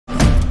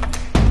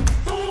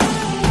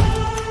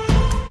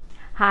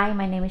Hi,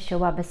 my name is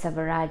Shobha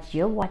Basavaraj.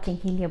 You're watching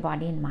Heal Your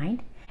Body and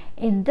Mind.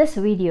 In this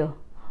video,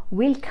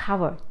 we'll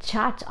cover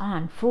charts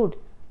on food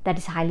that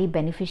is highly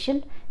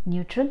beneficial,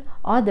 neutral,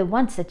 or the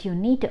ones that you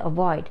need to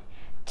avoid,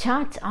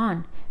 charts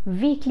on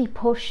weekly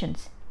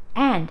portions,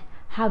 and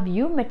how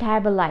you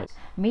metabolize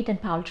meat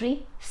and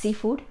poultry,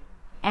 seafood,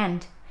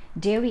 and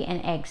dairy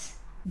and eggs.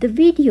 The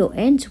video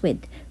ends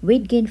with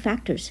weight gain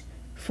factors,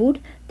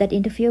 food that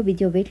interfere with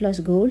your weight loss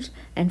goals,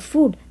 and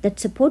food that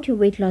support your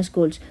weight loss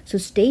goals, so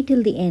stay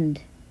till the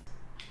end.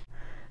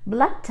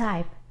 Blood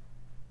type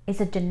is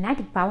a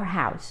genetic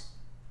powerhouse.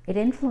 It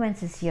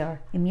influences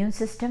your immune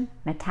system,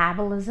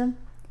 metabolism,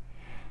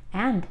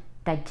 and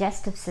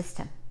digestive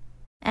system.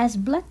 As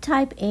blood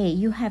type A,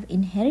 you have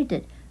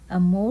inherited a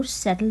more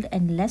settled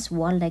and less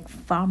warlike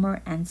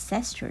farmer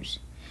ancestors.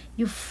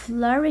 You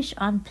flourish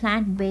on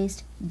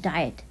plant-based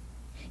diet.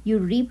 You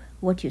reap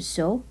what you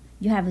sow.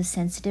 You have a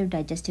sensitive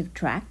digestive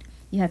tract.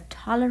 You have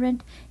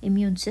tolerant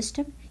immune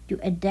system. You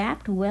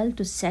adapt well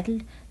to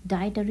settled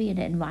dietary and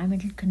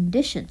environmental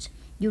conditions.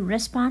 You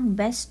respond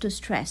best to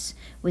stress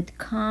with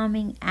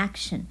calming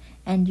action,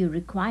 and you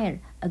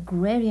require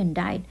agrarian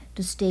diet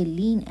to stay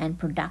lean and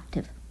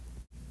productive.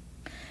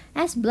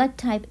 As blood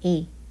type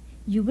A,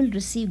 you will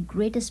receive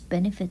greatest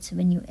benefits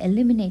when you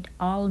eliminate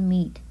all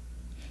meat.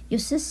 Your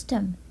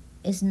system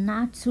is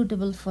not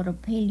suitable for a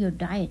paleo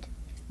diet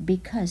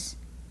because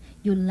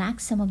you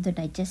lack some of the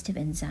digestive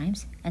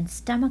enzymes and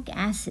stomach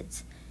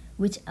acids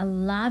which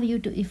allow you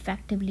to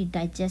effectively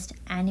digest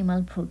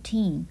animal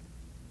protein.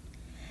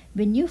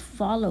 When you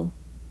follow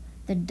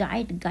the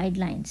diet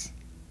guidelines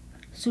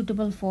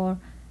suitable for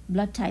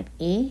blood type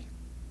A,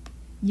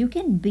 you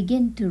can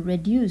begin to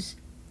reduce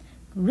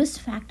risk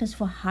factors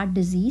for heart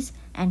disease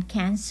and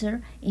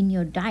cancer in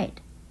your diet.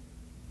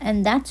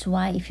 And that's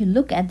why if you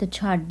look at the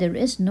chart, there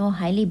is no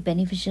highly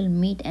beneficial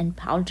meat and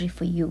poultry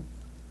for you.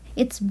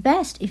 It's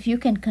best if you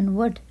can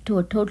convert to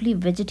a totally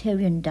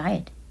vegetarian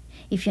diet.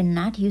 If you're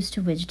not used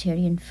to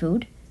vegetarian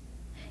food,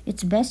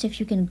 it's best if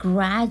you can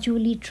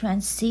gradually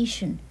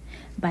transition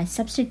by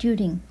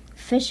substituting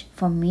fish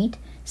for meat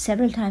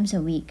several times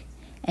a week.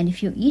 And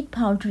if you eat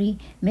poultry,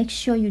 make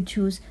sure you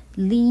choose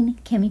lean,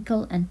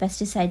 chemical, and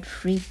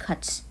pesticide-free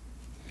cuts.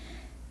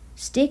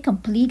 Stay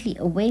completely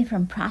away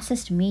from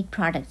processed meat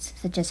products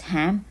such as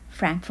ham,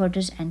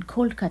 frankfurters, and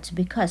cold cuts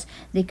because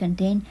they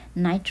contain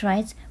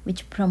nitrites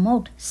which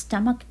promote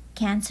stomach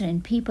cancer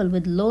in people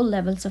with low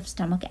levels of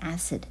stomach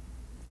acid.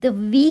 The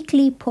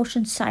weekly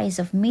portion size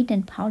of meat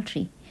and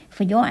poultry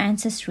for your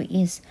ancestry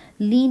is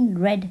lean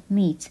red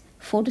meats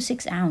 4 to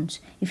 6 ounce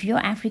if you're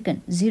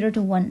African, 0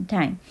 to 1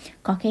 time,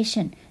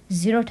 Caucasian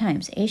 0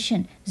 times,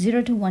 Asian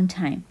 0 to 1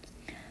 time.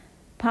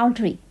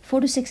 Poultry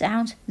 4 to 6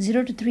 ounce,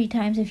 0 to 3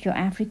 times if you're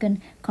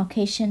African,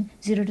 Caucasian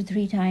 0 to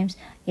 3 times,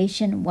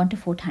 Asian 1 to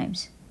 4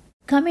 times.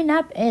 Coming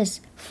up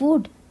is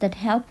food that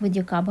help with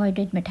your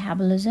carbohydrate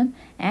metabolism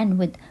and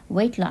with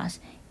weight loss,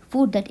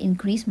 food that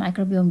increase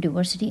microbiome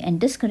diversity and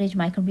discourage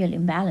microbial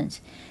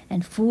imbalance,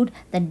 and food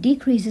that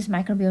decreases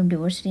microbiome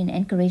diversity and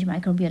encourage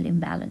microbial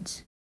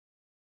imbalance.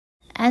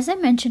 As I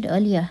mentioned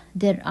earlier,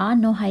 there are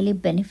no highly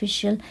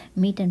beneficial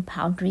meat and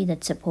poultry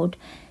that support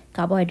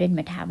carbohydrate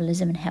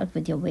metabolism and help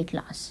with your weight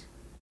loss.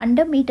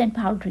 Under meat and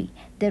poultry,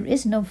 there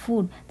is no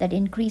food that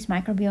increase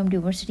microbiome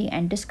diversity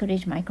and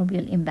discourage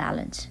microbial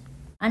imbalance.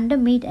 Under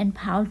meat and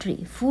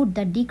poultry, food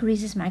that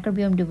decreases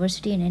microbiome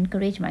diversity and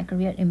encourage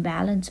microbial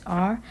imbalance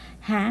are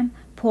ham,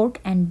 pork,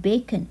 and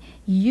bacon.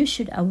 You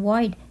should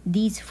avoid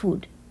these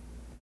food.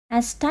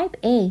 As type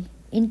A,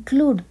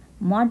 include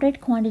moderate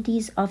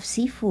quantities of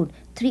seafood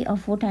 3 or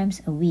 4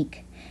 times a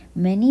week.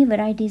 Many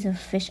varieties of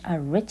fish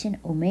are rich in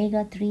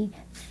omega-3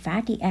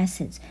 fatty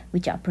acids,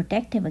 which are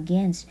protective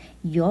against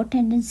your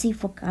tendency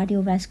for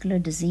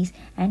cardiovascular disease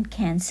and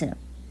cancer.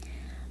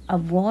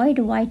 Avoid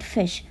white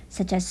fish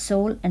such as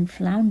sole and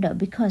flounder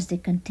because they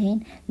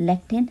contain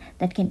lectin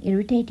that can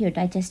irritate your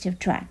digestive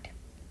tract.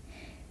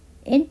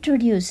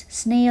 Introduce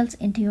snails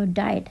into your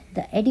diet.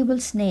 The edible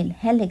snail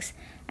Helix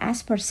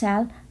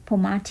aspersal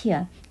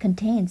pomatia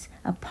contains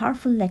a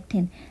powerful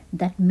lectin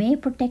that may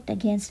protect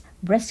against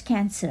breast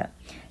cancer.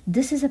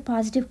 This is a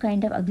positive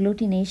kind of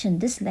agglutination.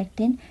 This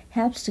lectin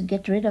helps to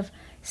get rid of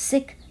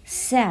sick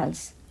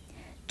cells.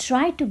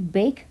 Try to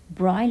bake,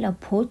 broil, or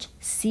poach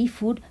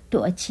seafood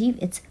to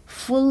achieve its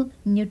full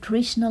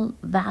nutritional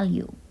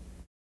value.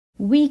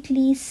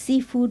 Weekly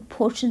seafood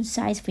portion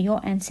size for your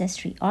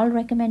ancestry. All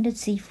recommended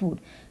seafood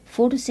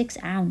 4 to 6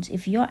 ounce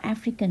if you're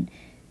African,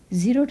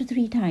 0 to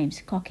 3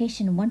 times,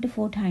 Caucasian 1 to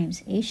 4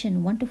 times,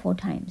 Asian 1 to 4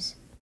 times.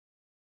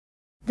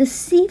 The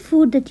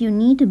seafood that you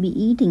need to be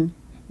eating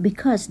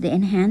because they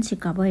enhance your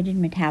carbohydrate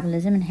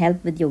metabolism and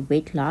help with your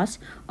weight loss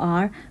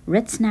are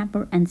red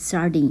snapper and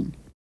sardine.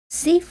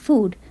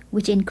 Seafood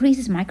which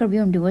increases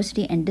microbiome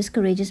diversity and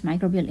discourages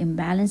microbial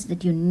imbalance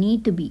that you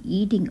need to be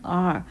eating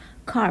are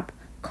carp,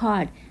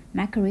 cod,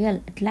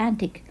 mackerel,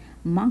 Atlantic,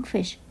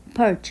 monkfish,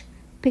 perch,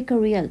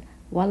 pickerel,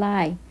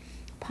 walleye,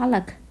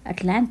 pollock,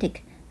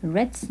 Atlantic,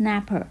 red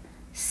snapper,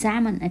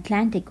 salmon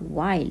Atlantic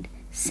wild,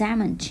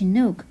 salmon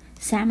Chinook,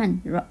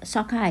 salmon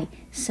sockeye,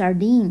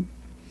 sardine,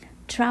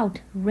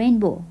 trout,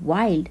 rainbow,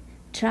 wild,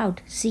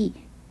 trout, sea,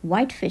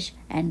 whitefish,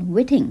 and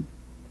whiting.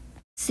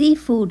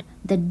 Seafood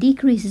that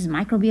decreases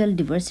microbial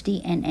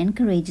diversity and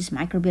encourages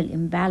microbial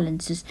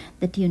imbalances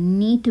that you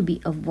need to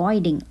be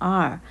avoiding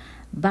are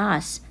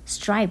bass,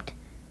 striped,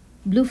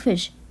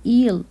 bluefish,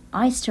 eel,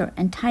 oyster,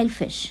 and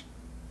tilefish.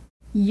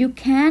 You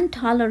can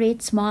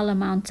tolerate small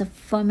amounts of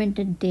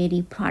fermented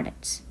dairy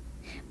products,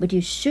 but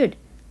you should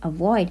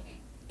avoid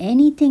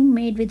anything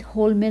made with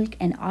whole milk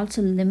and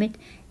also limit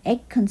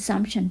egg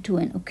consumption to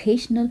an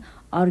occasional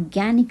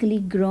organically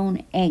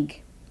grown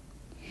egg.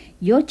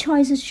 Your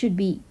choices should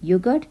be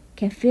yogurt,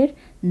 kefir,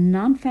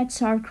 non-fat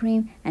sour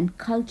cream, and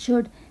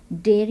cultured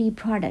dairy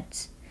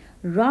products.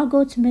 Raw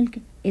goat's milk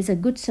is a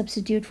good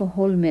substitute for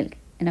whole milk.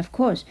 And of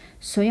course,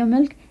 soya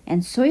milk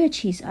and soya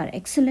cheese are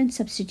excellent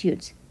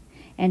substitutes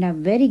and are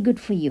very good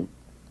for you.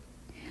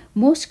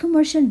 Most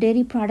commercial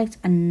dairy products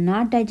are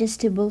not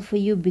digestible for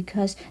you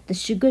because the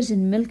sugars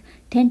in milk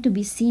tend to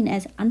be seen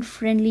as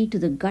unfriendly to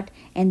the gut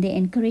and they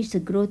encourage the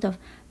growth of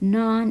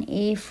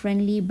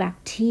non-A-friendly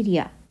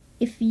bacteria.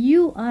 If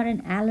you are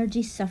an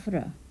allergy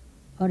sufferer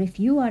or if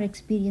you are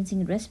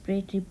experiencing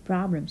respiratory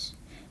problems,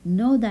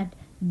 know that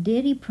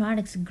dairy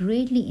products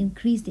greatly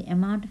increase the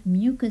amount of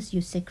mucus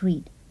you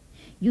secrete.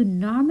 You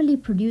normally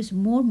produce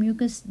more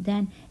mucus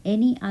than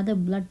any other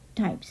blood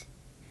types,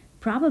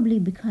 probably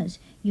because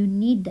you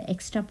need the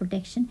extra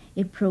protection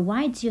it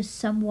provides your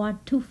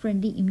somewhat too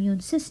friendly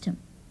immune system.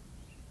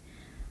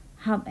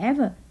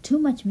 However, too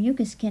much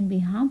mucus can be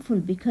harmful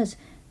because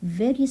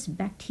various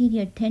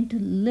bacteria tend to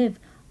live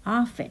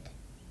off it.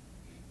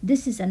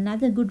 This is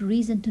another good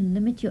reason to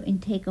limit your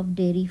intake of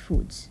dairy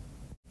foods.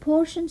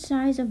 Portion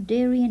size of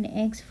dairy and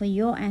eggs for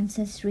your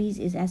ancestries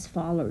is as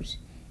follows.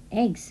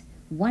 Eggs,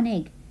 1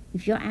 egg.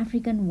 If you're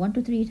African, 1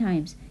 to 3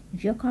 times.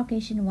 If you're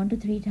Caucasian, 1 to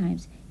 3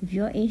 times. If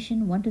you're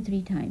Asian, 1 to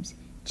 3 times.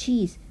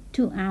 Cheese,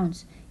 2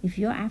 ounce. If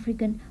you're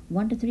African,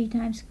 1 to 3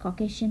 times.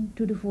 Caucasian,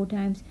 2 to 4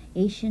 times.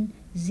 Asian,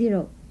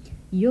 0.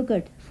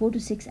 Yogurt, 4 to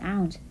 6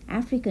 ounce.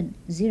 African,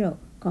 0.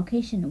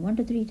 Caucasian, 1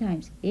 to 3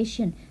 times.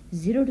 Asian,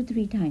 0 to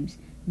 3 times.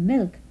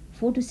 Milk,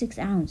 4 to 6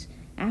 ounce.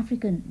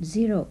 African,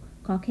 0.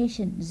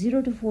 Caucasian,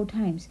 0 to 4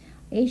 times.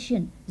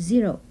 Asian,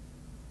 0.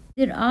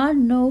 There are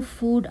no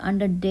food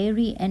under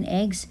dairy and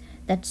eggs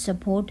that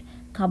support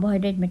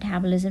carbohydrate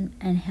metabolism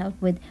and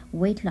help with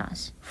weight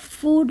loss.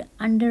 Food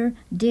under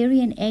dairy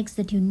and eggs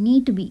that you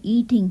need to be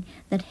eating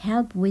that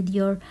help with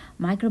your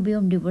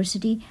microbiome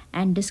diversity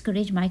and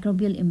discourage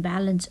microbial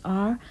imbalance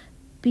are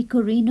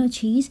pecorino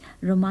cheese,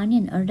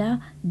 Romanian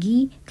urda,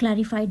 ghee,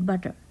 clarified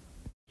butter.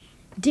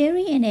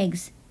 Dairy and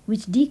eggs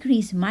which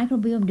decrease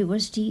microbiome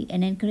diversity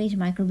and encourage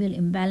microbial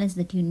imbalance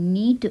that you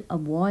need to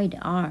avoid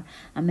are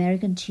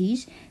American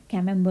cheese,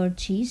 camembert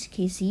cheese,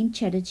 casein,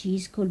 cheddar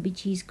cheese, Colby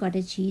cheese,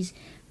 cottage cheese,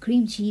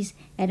 cream cheese,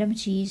 Edam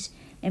cheese,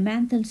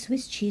 Emmental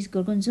Swiss cheese,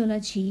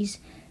 Gorgonzola cheese,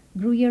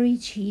 Gruyere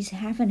cheese,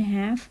 half and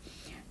half,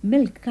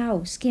 milk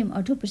cow skim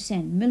or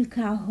 2%, milk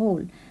cow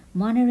whole,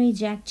 Monterey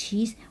Jack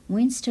cheese,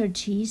 Windsor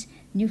cheese,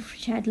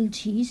 Neufchâtel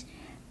cheese,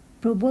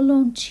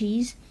 provolone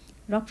cheese,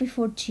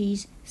 Roquefort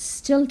cheese,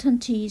 Stilton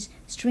cheese,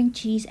 string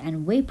cheese,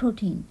 and whey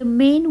protein. The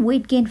main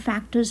weight gain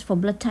factors for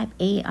blood type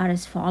A are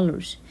as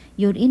follows.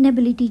 Your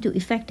inability to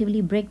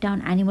effectively break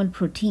down animal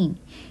protein.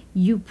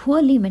 You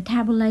poorly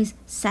metabolize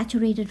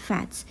saturated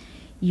fats.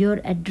 Your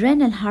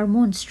adrenal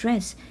hormone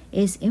stress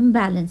is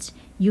imbalanced.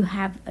 You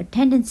have a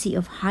tendency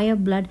of higher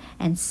blood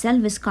and cell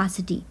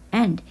viscosity,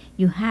 and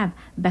you have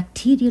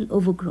bacterial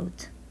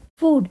overgrowth.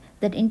 Food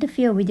that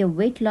interfere with your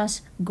weight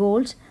loss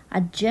goals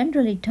are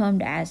generally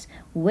termed as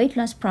weight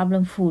loss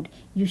problem food.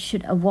 You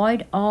should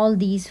avoid all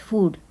these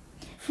food.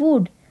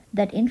 Food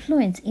that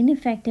influence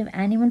ineffective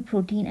animal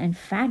protein and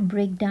fat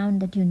breakdown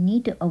that you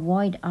need to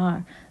avoid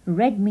are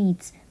red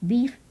meats,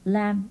 beef,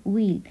 lamb,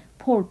 veal,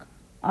 pork,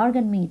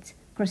 organ meats,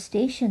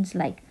 crustaceans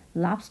like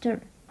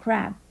lobster,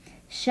 crab,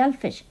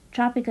 shellfish,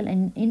 tropical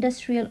and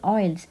industrial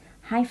oils,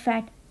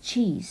 high-fat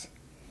cheese.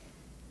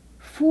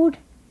 Food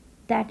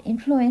that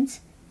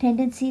influence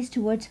tendencies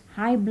towards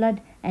high blood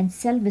and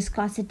cell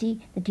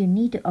viscosity that you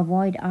need to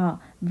avoid are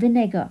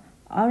vinegar,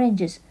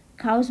 oranges,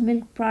 cow's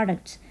milk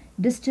products,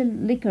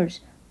 distilled liquors,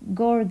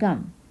 gore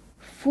gum.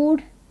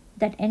 Food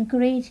that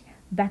encourage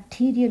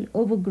bacterial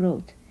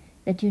overgrowth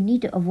that you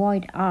need to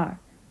avoid are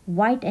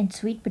white and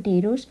sweet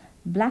potatoes,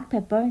 black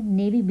pepper,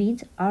 navy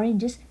beans,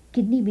 oranges,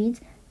 kidney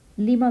beans,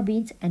 lima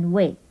beans, and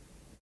whey.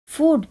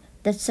 Food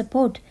that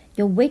support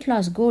your weight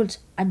loss goals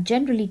are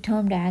generally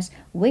termed as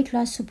weight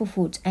loss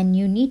superfoods, and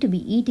you need to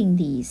be eating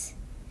these.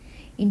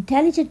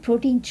 Intelligent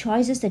protein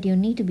choices that you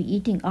need to be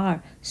eating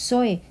are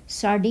soy,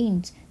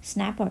 sardines,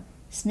 snapper,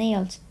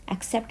 snails,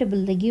 acceptable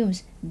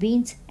legumes,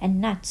 beans, and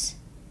nuts.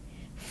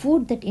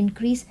 Food that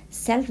increase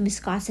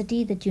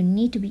self-viscosity that you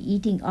need to be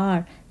eating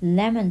are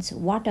lemons,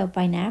 water,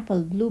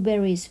 pineapple,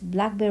 blueberries,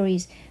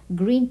 blackberries,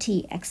 green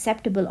tea,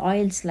 acceptable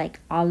oils like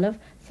olive,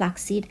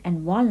 flaxseed,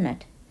 and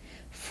walnut.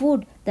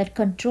 Food that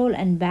control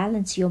and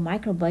balance your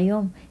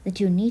microbiome that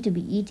you need to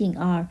be eating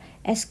are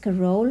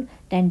escarole,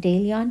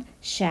 dandelion,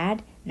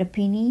 shad,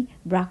 rapini,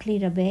 broccoli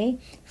rabe,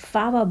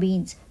 fava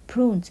beans,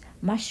 prunes,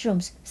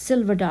 mushrooms,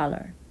 silver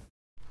dollar.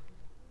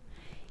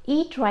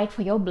 Eat right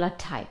for your blood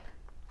type.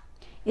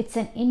 It's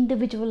an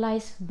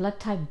individualized blood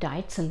type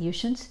diet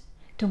solutions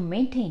to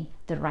maintain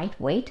the right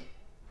weight,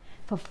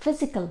 for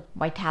physical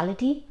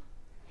vitality,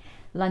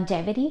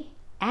 longevity,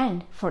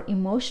 and for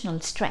emotional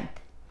strength.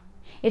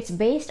 It's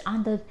based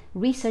on the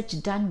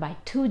research done by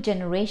 2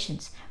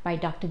 generations by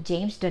Dr.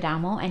 James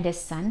D'Adamo and his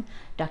son,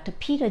 Dr.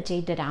 Peter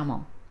J.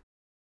 D'Adamo.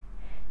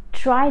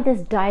 Try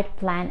this diet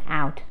plan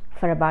out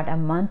for about a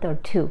month or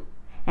 2,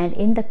 and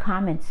in the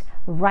comments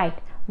write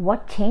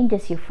what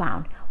changes you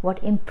found,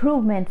 what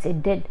improvements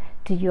it did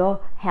to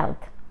your health.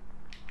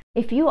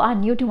 If you are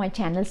new to my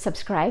channel,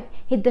 subscribe,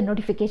 hit the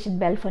notification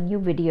bell for new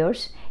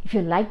videos. If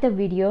you like the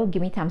video,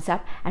 give me thumbs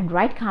up and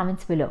write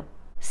comments below.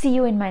 See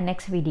you in my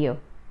next video.